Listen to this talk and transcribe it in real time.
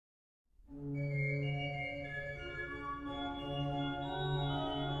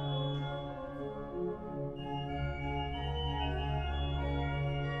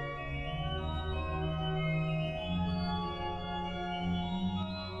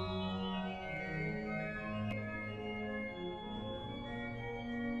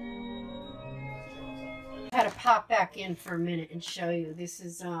I had to pop back in for a minute and show you. This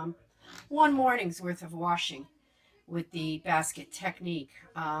is one morning's worth of washing with the basket technique.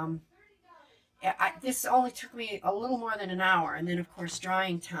 This only took me a little more than an hour, and then of course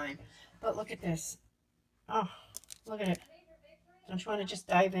drying time. But look at this. Oh, look at it. Don't you want to just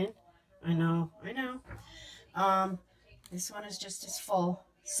dive in? I know. This one is just as full.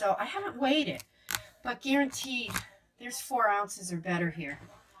 So I haven't weighed it, but guaranteed there's 4 ounces or better here.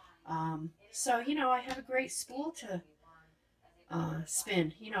 So, you know, I have a great spool to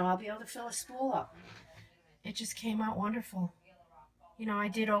spin. You know, I'll be able to fill a spool up. It just came out wonderful. You know, I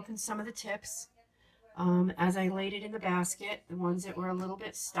did open some of the tips as I laid it in the basket, the ones that were a little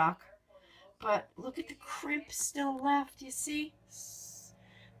bit stuck. But look at the crimp still left, you see?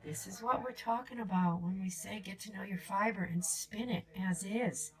 This is what we're talking about when we say get to know your fiber and spin it as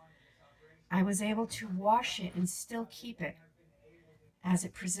is. I was able to wash it and still keep it as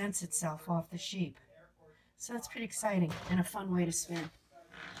it presents itself off the sheep. So that's pretty exciting and a fun way to spin.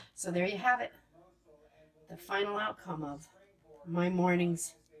 So there you have it. The final outcome of my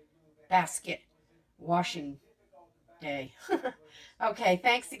morning's basket washing day. Okay,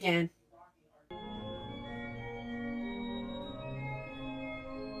 thanks again.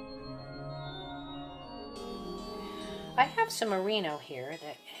 I have some merino here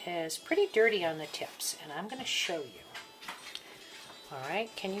that is pretty dirty on the tips, and I'm going to show you.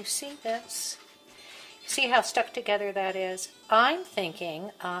 Alright, can you see this? See how stuck together that is? I'm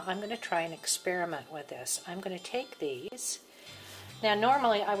thinking I'm going to try and experiment with this. I'm going to take these. Now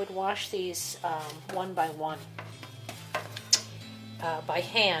normally I would wash these one by one. By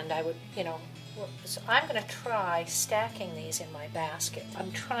hand I would, you know, so I'm going to try stacking these in my basket.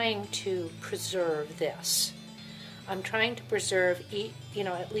 I'm trying to preserve this. I'm trying to preserve, you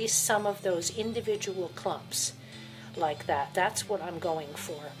know, at least some of those individual clumps like that. That's what I'm going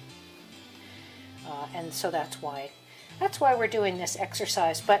for. And so that's why we're doing this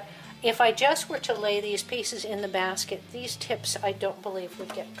exercise. But if I just were to lay these pieces in the basket, these tips I don't believe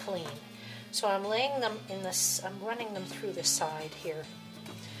would get clean. So I'm laying them in this, I'm running them through the side here,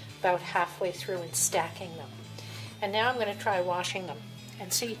 about halfway through and stacking them. And now I'm going to try washing them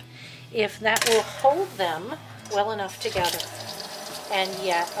and see if that will hold them well enough together and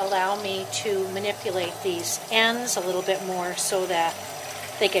yet allow me to manipulate these ends a little bit more so that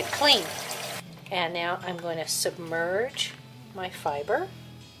they get clean. And now I'm going to submerge my fiber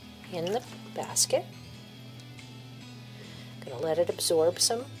in the basket. I'm going to let it absorb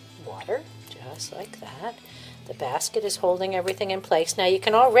some water, just like that. The basket is holding everything in place. Now you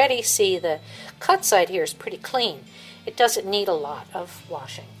can already see the cut side here is pretty clean. It doesn't need a lot of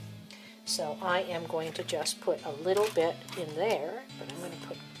washing. So I am going to just put a little bit in there, but I'm going to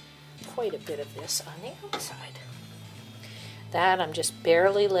put quite a bit of this on the outside. That I'm just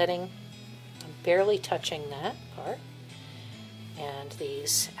barely touching that part. And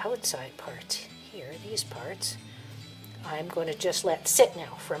these outside parts here, these parts, I'm going to just let sit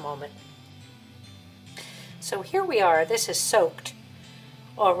now for a moment. So here we are. This is soaked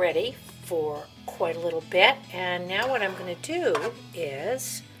already for quite a little bit. And now what I'm going to do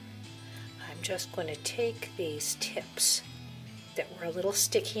is I'm just going to take these tips that were a little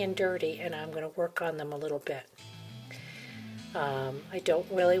sticky and dirty, and I'm going to work on them a little bit. I don't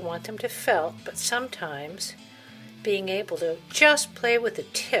really want them to felt, but sometimes being able to just play with the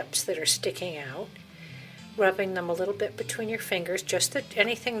tips that are sticking out, rubbing them a little bit between your fingers, just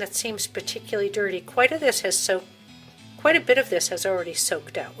anything that seems particularly dirty. Quite a bit of this has already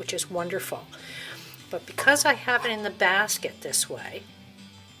soaked out, which is wonderful. But because I have it in the basket this way,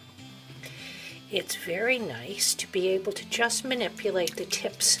 it's very nice to be able to just manipulate the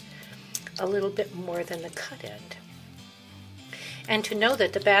tips a little bit more than the cut end. And to know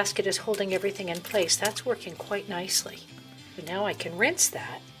that the basket is holding everything in place, that's working quite nicely. But now I can rinse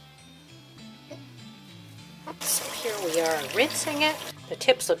that. So here we are rinsing it. The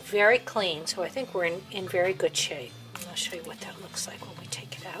tips look very clean, so I think we're in very good shape. I'll show you what that looks like when we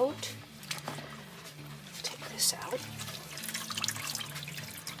take it out. Take this out.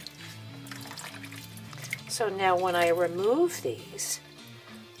 So now when I remove these,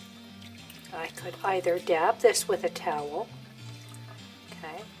 I could either dab this with a towel,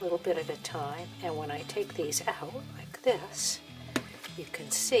 okay, a little bit at a time, and when I take these out like this, you can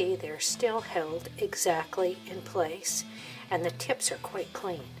see they're still held exactly in place, and the tips are quite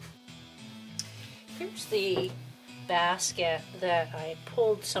clean. Here's the basket that I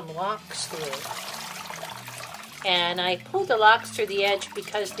pulled some locks through. And I pulled the locks through the edge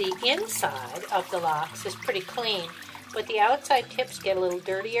because the inside of the locks is pretty clean, but the outside tips get a little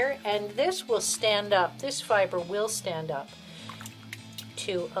dirtier, and this will stand up, this fiber will stand up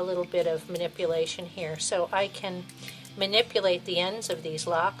to a little bit of manipulation here. So I can manipulate the ends of these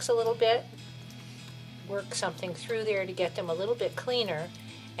locks a little bit, work something through there to get them a little bit cleaner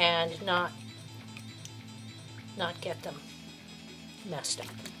and not get them messed up.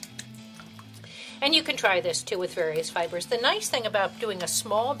 And you can try this too with various fibers. The nice thing about doing a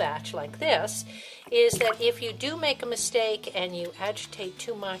small batch like this is that if you do make a mistake and you agitate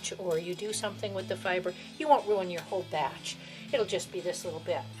too much or you do something with the fiber, you won't ruin your whole batch. It'll just be this little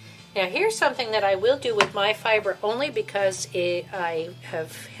bit. Now here's something that I will do with my fiber only because I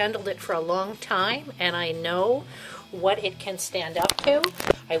have handled it for a long time and I know what it can stand up to.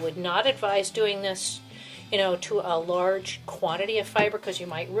 I would not advise doing this, you know, to a large quantity of fiber because you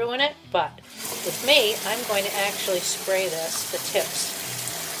might ruin it, but with me, I'm going to actually spray this, the tips.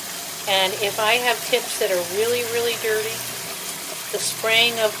 And if I have tips that are really, really dirty, the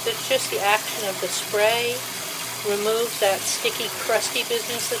spraying of just the action of the spray removes that sticky, crusty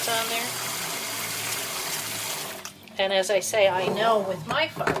business that's on there. And as I say, I know with my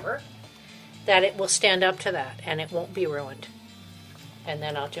fiber that it will stand up to that and it won't be ruined. And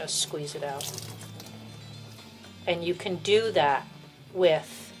then I'll just squeeze it out. And you can do that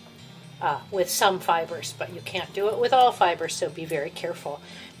with some fibers, but you can't do it with all fibers, so be very careful.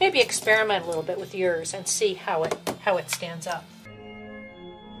 Maybe experiment a little bit with yours and see how it stands up.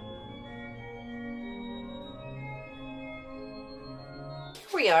 Here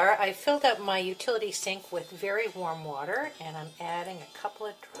we are. I filled up my utility sink with very warm water, and I'm adding a couple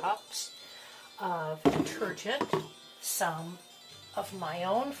of drops of detergent, some of my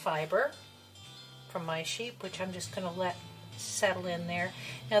own fiber from my sheep, which I'm just going to let settle in there.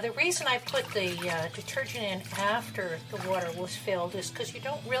 Now the reason I put the detergent in after the water was filled is because you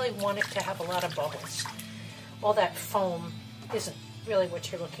don't really want it to have a lot of bubbles. All that foam isn't really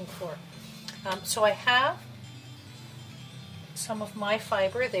what you're looking for. So I have some of my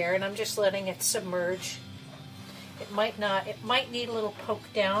fiber there and I'm just letting it submerge. It might need a little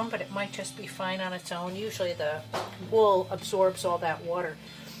poke down, but it might just be fine on its own. Usually the wool absorbs all that water.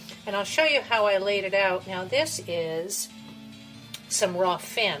 And I'll show you how I laid it out. Now this is some raw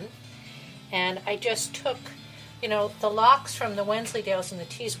fin, and I just took, you know, the locks from the Wensleydales and the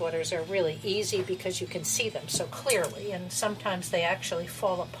Teeswaters are really easy because you can see them so clearly, and sometimes they actually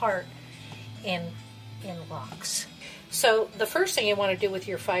fall apart in locks. So the first thing you want to do with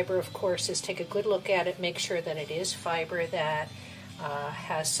your fiber, of course, is take a good look at it, make sure that it is fiber that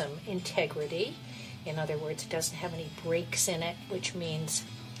has some integrity. In other words, it doesn't have any breaks in it, which means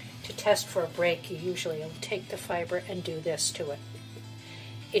to test for a break, you usually will take the fiber and do this to it.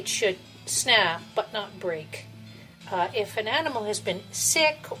 It should snap, but not break. If an animal has been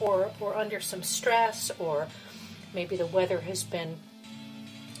sick or under some stress, or maybe the weather has been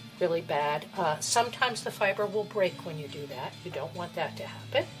really bad, sometimes the fiber will break when you do that. You don't want that to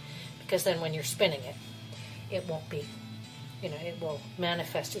happen, because then when you're spinning it, it won't be, you know, it will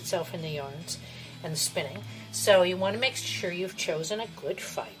manifest itself in the yarns and the spinning. So you want to make sure you've chosen a good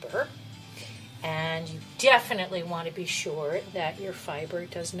fiber, and you definitely want to be sure that your fiber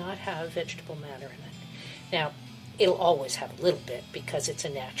does not have vegetable matter in it. Now, it'll always have a little bit because it's a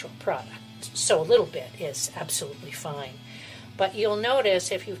natural product, so a little bit is absolutely fine. But you'll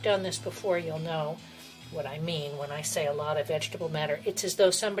notice, if you've done this before, you'll know what I mean when I say a lot of vegetable matter. It's as though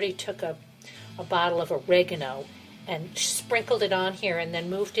somebody took a bottle of oregano and sprinkled it on here and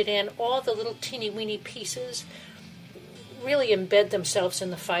then moved it in. All the little teeny weeny pieces really embed themselves in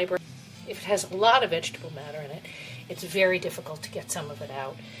the fiber. If it has a lot of vegetable matter in it, it's very difficult to get some of it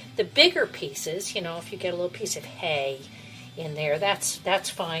out. The bigger pieces, you know, if you get a little piece of hay in there, that's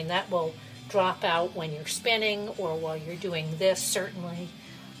fine. That will drop out when you're spinning or while you're doing this, certainly,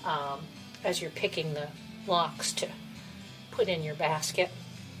 as you're picking the locks to put in your basket.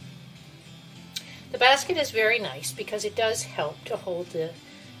 The basket is very nice because it does help to hold the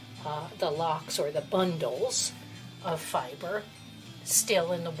locks or the bundles of fiber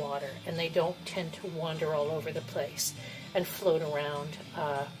still in the water, and they don't tend to wander all over the place and float around,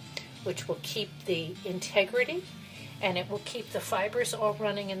 which will keep the integrity, and it will keep the fibers all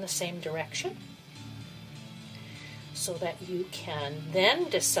running in the same direction, so that you can then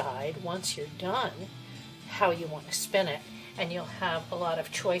decide, once you're done, how you want to spin it, and you'll have a lot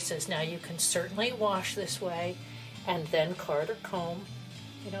of choices. Now you can certainly wash this way and then card or comb.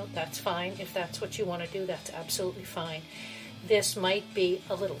 You know, that's fine. If that's what you want to do, that's absolutely fine. This might be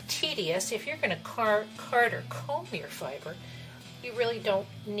a little tedious. If you're going to card or comb your fiber, you really don't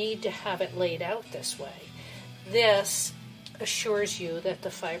need to have it laid out this way. This assures you that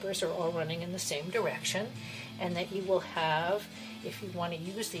the fibers are all running in the same direction, and that you will have, if you want to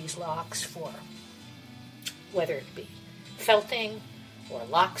use these locks for, whether it be felting or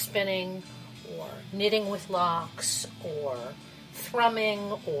lock spinning, or knitting with locks, or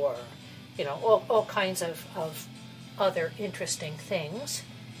thrumming, or all kinds of other interesting things,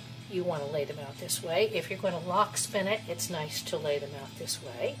 you want to lay them out this way. If you're going to lock spin it, it's nice to lay them out this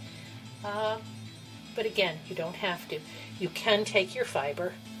way. But again, you don't have to. You can take your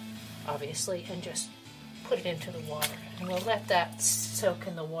fiber, obviously, and just put it into the water. And we'll let that soak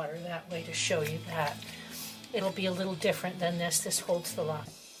in the water that way to show you that. It'll be a little different than this. This holds the lock.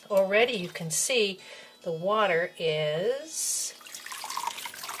 Already you can see the water is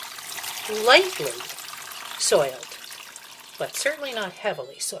lightly soiled, but certainly not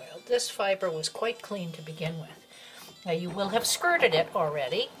heavily soiled. This fiber was quite clean to begin with. Now you will have skirted it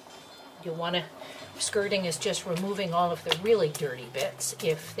already. You want to, skirting is just removing all of the really dirty bits.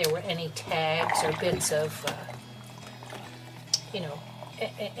 If there were any tags or bits of,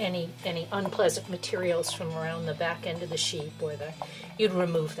 any unpleasant materials from around the back end of the sheep, or you'd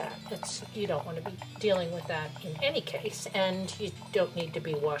remove that. You don't want to be dealing with that in any case, and you don't need to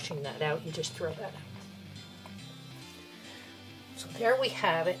be washing that out. You just throw that out. So there we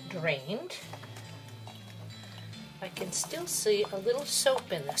have it drained. I can still see a little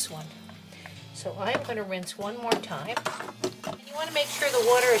soap in this one. So I'm going to rinse one more time. And you want to make sure the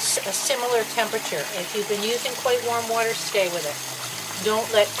water is a similar temperature. If you've been using quite warm water, stay with it.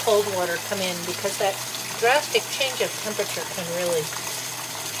 Don't let cold water come in, because that drastic change of temperature can really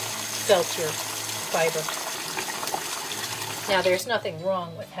felt your fiber. Now there's nothing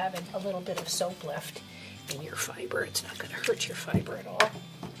wrong with having a little bit of soap left in your fiber. It's not going to hurt your fiber at all.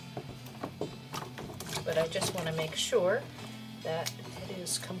 But I just want to make sure that it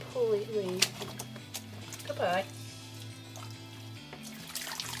is completely, goodbye.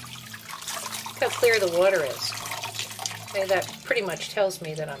 Look how clear the water is. Okay, that pretty much tells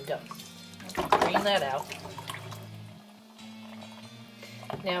me that I'm done. Drain that out.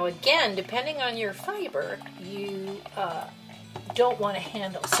 Now again, depending on your fiber, you don't want to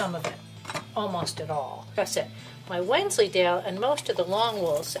handle some of it almost at all. That's it. My Wensleydale and most of the long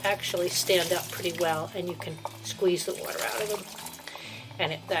wools actually stand up pretty well, and you can squeeze the water out of them,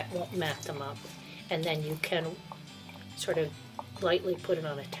 and that won't mat them up. And then you can sort of lightly put it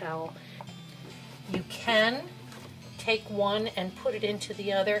on a towel. You can take one and put it into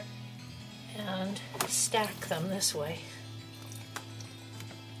the other and stack them this way.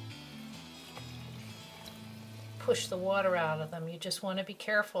 Push the water out of them. You just want to be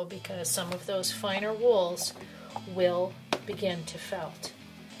careful, because some of those finer wools will begin to felt.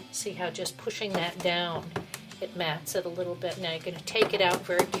 See how just pushing that down, it mats it a little bit. Now you're going to take it out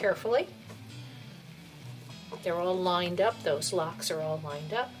very carefully. They're all lined up. Those locks are all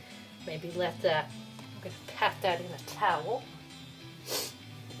lined up. Maybe let that, I'm going to pat that in a towel.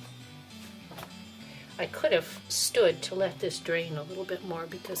 I could have stood to let this drain a little bit more,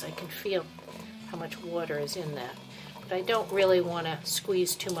 because I can feel how much water is in that. But I don't really want to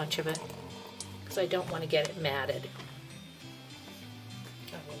squeeze too much of it, because I don't want to get it matted.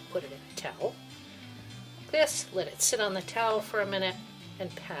 I will put it in a towel. This, let it sit on the towel for a minute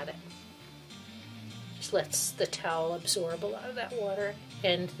and pat it. Just lets the towel absorb a lot of that water,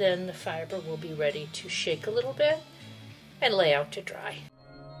 and then the fiber will be ready to shake a little bit and lay out to dry.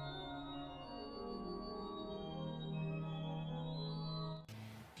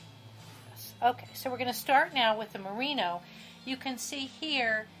 Okay, so we're going to start now with the merino. You can see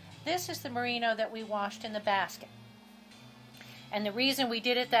here, this is the merino that we washed in the basket. And the reason we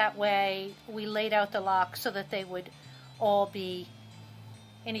did it that way, we laid out the locks so that they would all be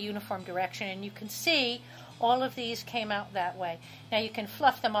in a uniform direction. And you can see all of these came out that way. Now you can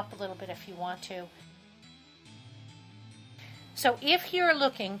fluff them up a little bit if you want to. So if you're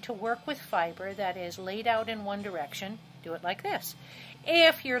looking to work with fiber that is laid out in one direction, do it like this.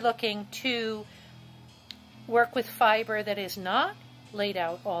 If you're looking to work with fiber that is not laid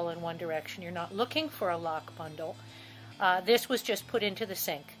out all in one direction, you're not looking for a lock bundle, this was just put into the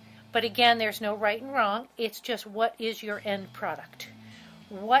sink. But again, there's no right and wrong. It's just what is your end product.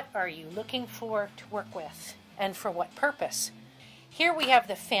 What are you looking for to work with, and for what purpose? Here we have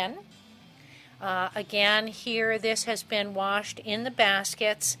the fin. Again, here this has been washed in the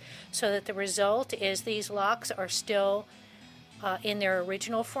baskets so that the result is these locks are still in their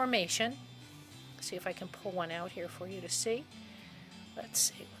original formation. See if I can pull one out here for you to see. Let's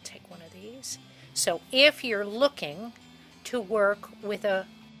see, we'll take one of these. So if you're looking to work with a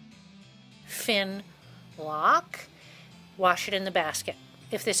fin lock, wash it in the basket.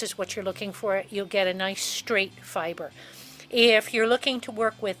 If this is what you're looking for, you'll get a nice straight fiber. If you're looking to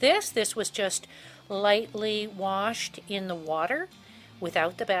work with this was just lightly washed in the water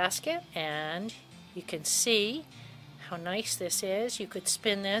without the basket, and you can see how nice this is. You could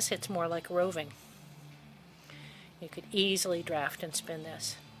spin this. It's more like roving. You could easily draft and spin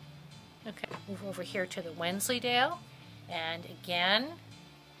this. Okay, move over here to the Wensleydale. And again,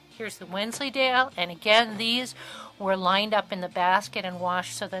 here's the Wensleydale. And again, these were lined up in the basket and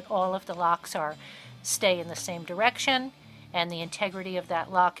washed so that all of the locks stay in the same direction. And the integrity of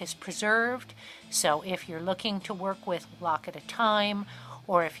that lock is preserved. So if you're looking to work with lock at a time,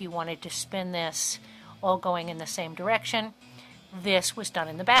 or if you wanted to spin this all going in the same direction, this was done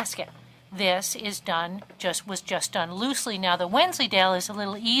in the basket. This was just done loosely. Now the Wensleydale is a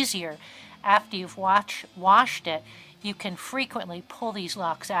little easier. After you've washed it, you can frequently pull these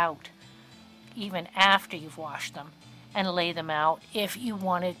locks out, even after you've washed them, and lay them out if you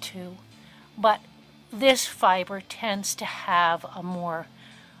wanted to. But this fiber tends to have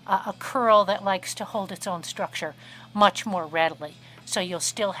a curl that likes to hold its own structure much more readily. So you'll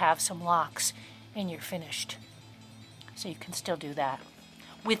still have some locks in your finished. So you can still do that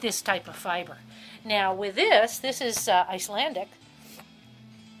with this type of fiber. Now with this is Icelandic.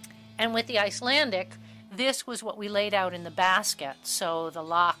 And with the Icelandic, this was what we laid out in the basket. So the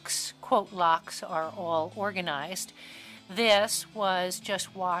locks, quote locks, are all organized. This was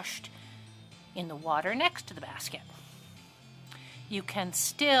just washed in the water next to the basket. You can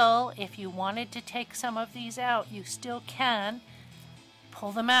still, if you wanted to take some of these out, you still can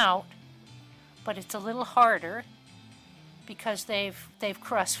pull them out, but it's a little harder because they've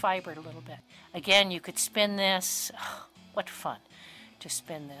cross-fibered a little bit. Again, you could spin this. Oh, what fun to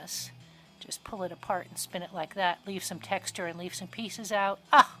spin this. Just pull it apart and spin it like that, leave some texture and leave some pieces out.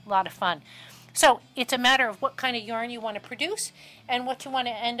 Ah, a lot of fun. So it's a matter of what kind of yarn you want to produce and what you want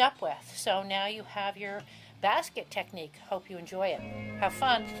to end up with. So now you have your basket technique. Hope you enjoy it. Have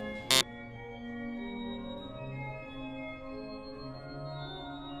fun.